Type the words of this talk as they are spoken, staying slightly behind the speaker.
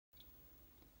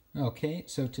Okay,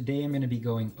 so today I'm going to be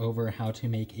going over how to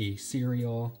make a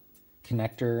serial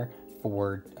connector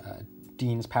for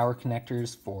Dean's power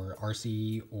connectors for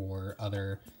RC or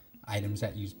other items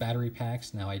that use battery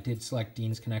packs. Now I did select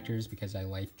Dean's connectors because I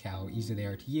like how easy they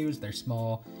are to use. They're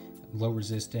small, low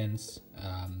resistance,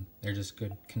 they're just a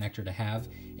good connector to have,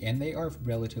 and they are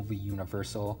relatively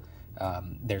universal.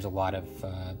 There's a lot of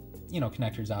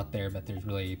connectors out there, but there's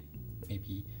really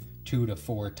maybe 2 to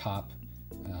 4 top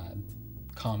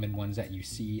common ones that you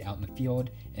see out in the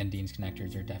field, and Dean's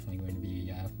connectors are definitely going to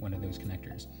be one of those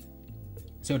connectors.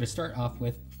 So to start off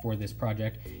with for this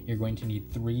project, you're going to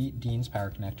need 3 Dean's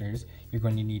power connectors, you're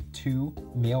going to need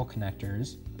 2 male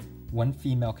connectors, 1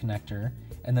 female connector,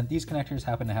 and then these connectors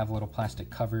happen to have little plastic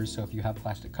covers, so if you have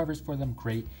plastic covers for them,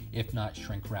 great. If not,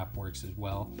 shrink wrap works as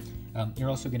well. You're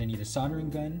also going to need a soldering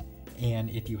gun, and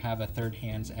if you have a third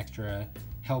hands extra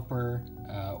helper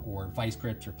or vice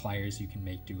grips or pliers, you can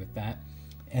make do with that.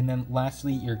 And then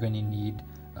lastly, you're going to need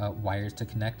wires to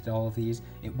connect all of these.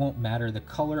 It won't matter the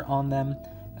color on them.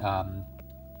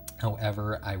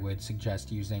 However, I would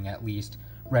suggest using at least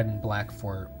red and black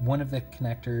for one of the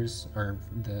connectors or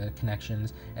the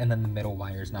connections, and then the middle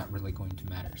wire is not really going to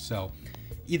matter. So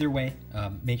either way,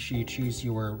 make sure you choose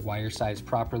your wire size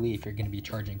properly. If you're going to be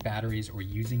charging batteries or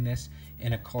using this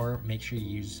in a car, make sure you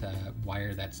use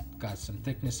wire that's got some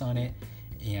thickness on it,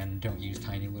 and don't use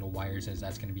tiny little wires, as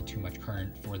that's going to be too much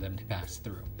current for them to pass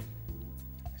through.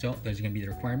 So those are going to be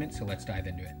the requirements, so let's dive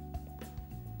into it.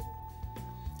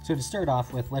 So to start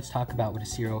off with, let's talk about what a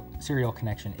serial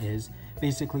connection is.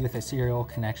 Basically, with a serial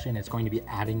connection, it's going to be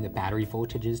adding the battery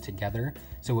voltages together,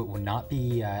 so it will not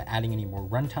be adding any more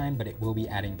runtime, but it will be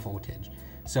adding voltage.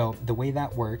 So the way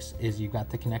that works is you've got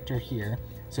the connector here,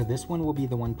 so this one will be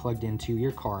the one plugged into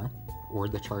your car, or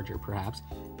the charger perhaps,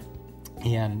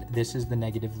 and this is the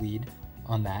negative lead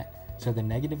on that. So the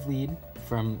negative lead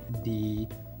from the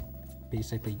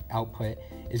basically output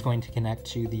is going to connect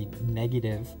to the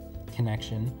negative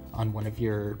connection on one of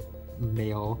your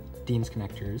male Dean's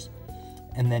connectors,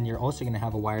 and then you're also going to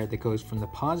have a wire that goes from the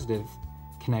positive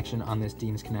connection on this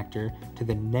Dean's connector to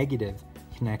the negative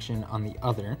connection on the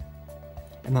other.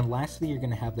 And then lastly, you're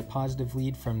going to have the positive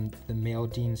lead from the male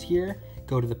Dean's here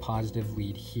go to the positive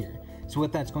lead here. So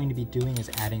what that's going to be doing is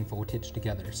adding voltage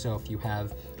together. So if you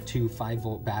have 2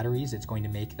 5-volt batteries, it's going to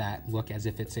make that look as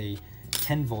if it's a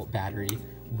 10-volt battery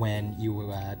when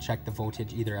you check the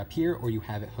voltage either up here or you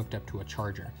have it hooked up to a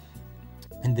charger.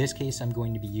 In this case, I'm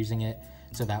going to be using it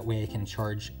so that way I can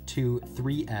charge 2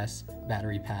 3S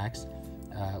battery packs,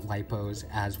 lipos,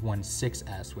 as one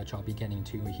 6S, which I'll be getting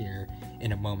to here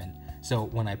in a moment. So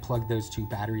when I plug those 2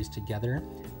 batteries together,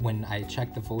 when I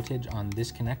check the voltage on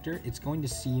this connector, it's going to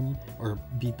seem or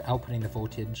be outputting the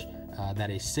voltage that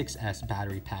a 6S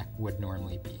battery pack would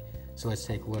normally be. So let's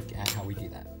take a look at how we do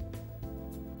that.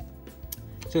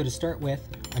 So to start with,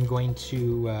 I'm going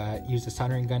to use the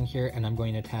soldering gun here, and I'm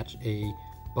going to attach a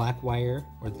black wire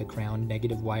or the ground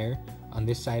negative wire on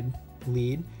this side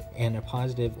lead and a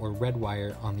positive or red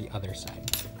wire on the other side.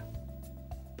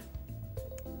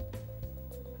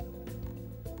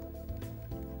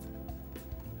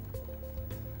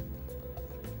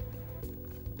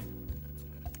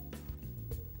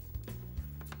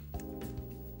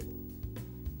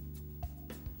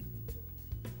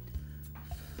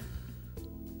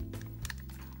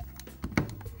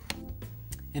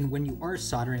 And when you are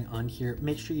soldering on here,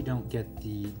 make sure you don't get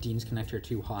the Dean's connector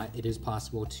too hot. It is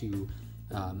possible to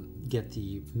get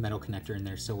the metal connector in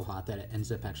there so hot that it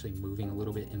ends up actually moving a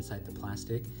little bit inside the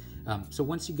plastic. So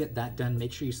once you get that done,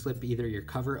 make sure you slip either your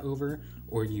cover over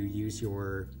or you use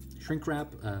your shrink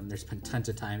wrap. There's been tons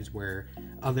of times where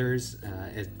others,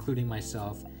 including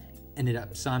myself, ended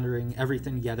up soldering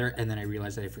everything together, and then I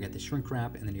realized that I forget the shrink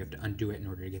wrap, and then you have to undo it in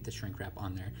order to get the shrink wrap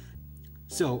on there.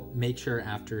 So make sure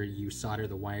after you solder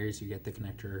the wires, you get the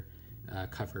connector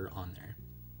cover on there.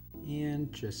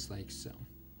 And just like so.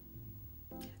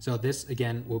 So this,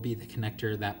 again, will be the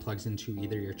connector that plugs into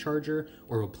either your charger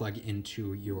or will plug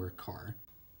into your car.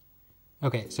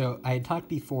 Okay, so I had talked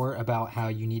before about how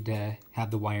you need to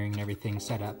have the wiring and everything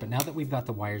set up, but now that we've got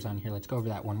the wires on here, let's go over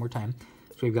that one more time.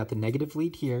 So we've got the negative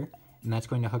lead here, and that's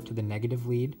going to hook to the negative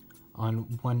lead on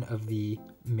one of the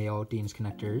male Dean's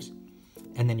connectors.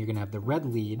 And then you're going to have the red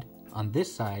lead on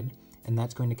this side, and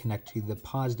that's going to connect to the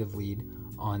positive lead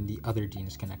on the other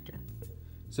Dean's connector.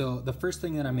 So the first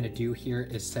thing that I'm going to do here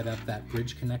is set up that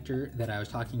bridge connector that I was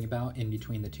talking about in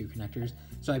between the 2 connectors.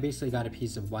 So I basically got a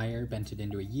piece of wire, bent it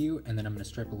into a U, and then I'm going to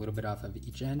strip a little bit off of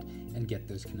each end and get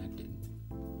those connected.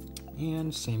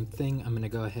 And same thing, I'm going to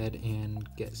go ahead and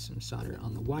get some solder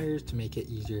on the wires to make it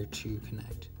easier to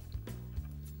connect.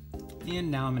 And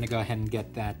now I'm going to go ahead and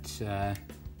get that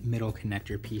middle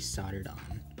connector piece soldered on.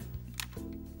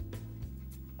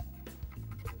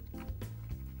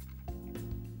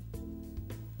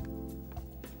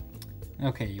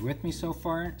 Okay, you with me so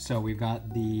far? So we've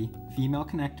got the female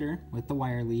connector with the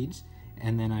wire leads,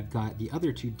 and then I've got the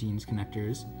other two Dean's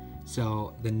connectors.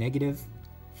 So the negative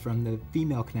from the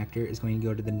female connector is going to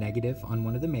go to the negative on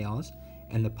one of the males,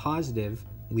 and the positive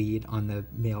lead on the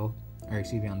male, or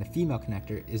excuse me, on the female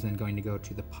connector is then going to go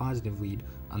to the positive lead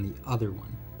on the other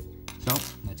one. So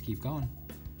let's keep going.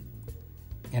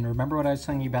 And remember what I was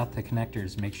telling you about the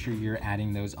connectors, make sure you're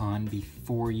adding those on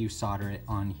before you solder it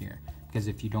on here. Because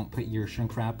if you don't put your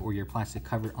shrink wrap or your plastic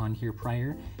cover on here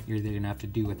prior, you're either going to have to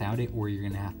do without it or you're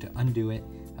going to have to undo it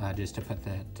just to put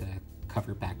that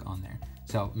cover back on there.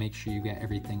 So make sure you get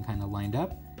everything kind of lined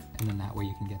up, and then that way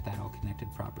you can get that all connected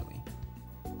properly.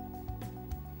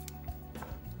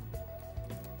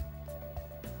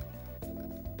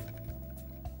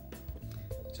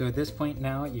 So at this point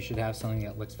now, you should have something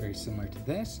that looks very similar to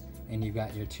this, and you've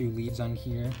got your two leads on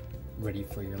here ready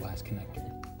for your last connector.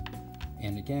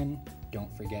 And again,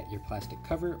 don't forget your plastic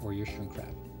cover or your shrink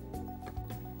wrap.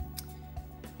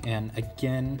 And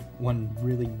again, one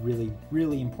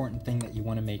really important thing that you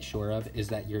want to make sure of is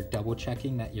that you're double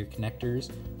checking that your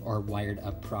connectors are wired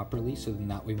up properly, so then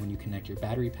that way when you connect your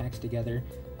battery packs together,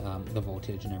 the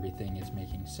voltage and everything is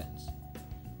making sense.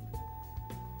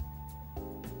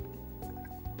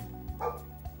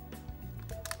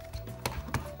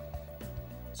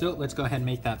 So let's go ahead and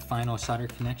make that final solder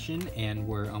connection, and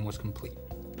we're almost complete.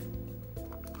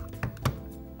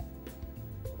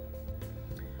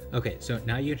 Okay, so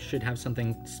now you should have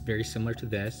something very similar to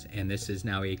this, and this is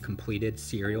now a completed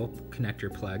serial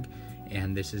connector plug,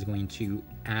 and this is going to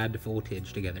add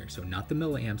voltage together. So not the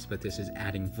milliamps, but this is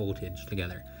adding voltage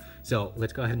together. So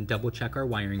let's go ahead and double check our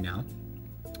wiring now.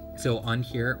 So on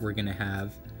here, we're gonna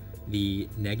have the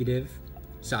negative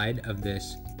side of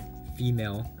this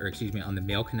female, or excuse me, on the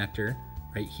male connector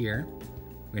right here.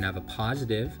 We're gonna have a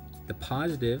positive. The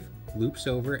positive loops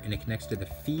over and it connects to the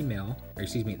female, or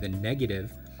excuse me, the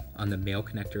negative on the male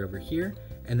connector over here,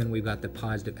 and then we've got the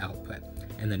positive output,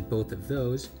 and then both of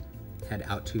those head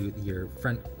out to your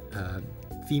front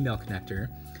female connector,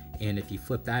 and if you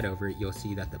flip that over, you'll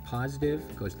see that the positive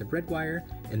goes to the red wire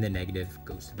and the negative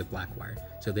goes to the black wire.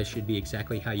 So this should be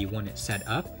exactly how you want it set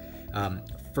up.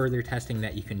 Further testing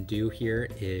that you can do here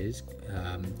is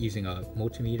using a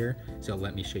multimeter, so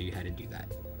let me show you how to do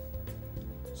that.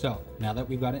 So now that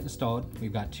we've got it installed,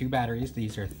 we've got two batteries.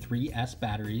 These are 3S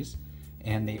batteries,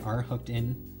 and they are hooked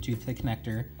in to the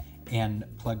connector and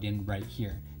plugged in right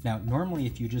here. Now, normally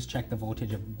if you just check the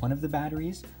voltage of one of the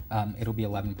batteries, it'll be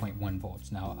 11.1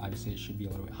 volts. Now, obviously it should be a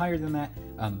little bit higher than that,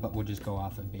 but we'll just go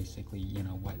off of basically, you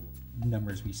know, what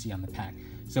numbers we see on the pack.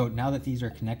 So now that these are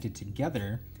connected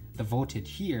together, the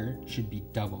voltage here should be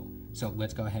double. So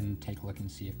let's go ahead and take a look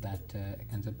and see if that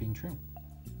ends up being true.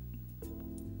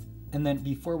 And then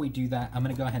before we do that, I'm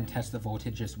gonna go ahead and test the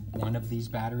voltage just one of these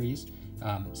batteries.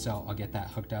 So I'll get that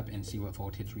hooked up and see what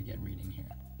voltage we get reading here.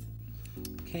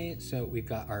 Okay, so we've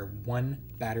got our one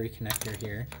battery connector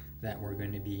here that we're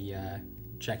going to be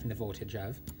checking the voltage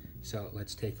of. So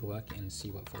let's take a look and see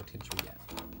what voltage we get.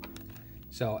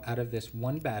 So out of this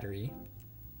one battery,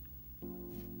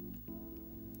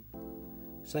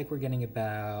 looks like we're getting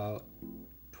about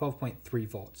 12.3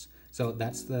 volts. So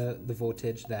that's the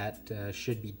voltage that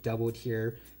should be doubled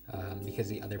here because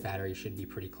the other battery should be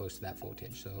pretty close to that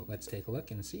voltage. So let's take a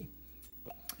look and see.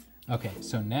 Okay,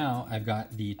 so now I've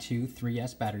got the two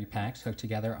 3S battery packs hooked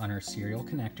together on our serial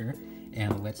connector,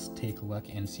 and let's take a look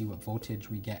and see what voltage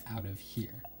we get out of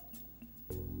here.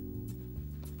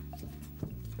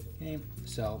 Okay,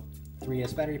 so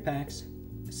 3S battery packs,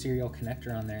 serial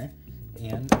connector on there,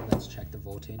 and let's check the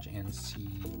voltage and see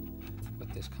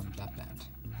what this comes up at.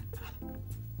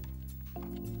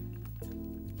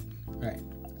 Alright,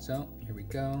 so here we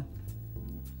go.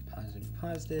 Positive,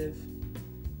 positive,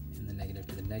 and the negative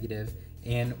to the negative.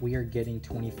 And we are getting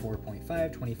 24.5,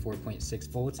 24.6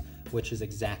 volts, which is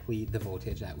exactly the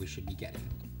voltage that we should be getting.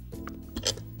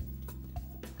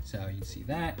 So you see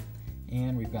that,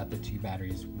 and we've got the two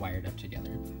batteries wired up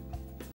together.